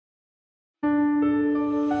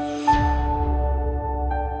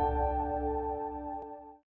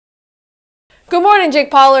Good morning, Jake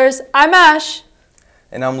Paulers. I'm Ash.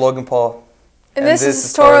 And I'm Logan Paul. And this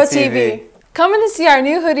is Toro TV. Coming to see our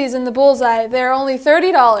new hoodies in the Bullseye. They're only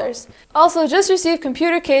 $30. Also, just received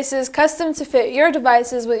computer cases custom to fit your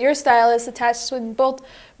devices with your stylus attached in both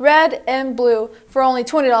red and blue for only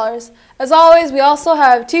 $20. As always, we also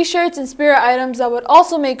have t-shirts and spirit items that would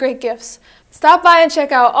also make great gifts. Stop by and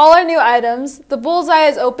check out all our new items. The Bullseye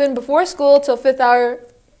is open before school till 5th hour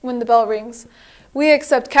when the bell rings. We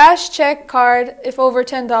accept cash, check, card if over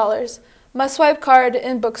 $10. Must swipe card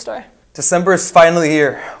in bookstore. December is finally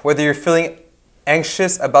here. Whether you're feeling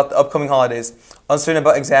anxious about the upcoming holidays, uncertain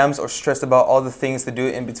about exams, or stressed about all the things to do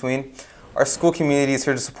in between, our school community is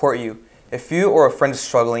here to support you. If you or a friend is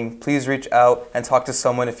struggling, please reach out and talk to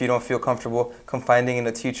someone if you don't feel comfortable confiding in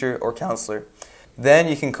a teacher or counselor. Then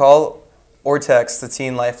you can call or text the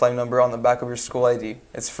Teen Lifeline number on the back of your school ID.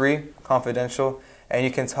 It's free, confidential, and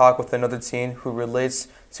you can talk with another teen who relates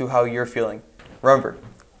to how you're feeling. Remember,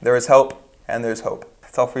 there is help and there's hope.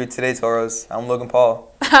 That's all for you today, Toros. I'm Logan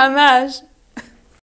Paul. I'm Ash.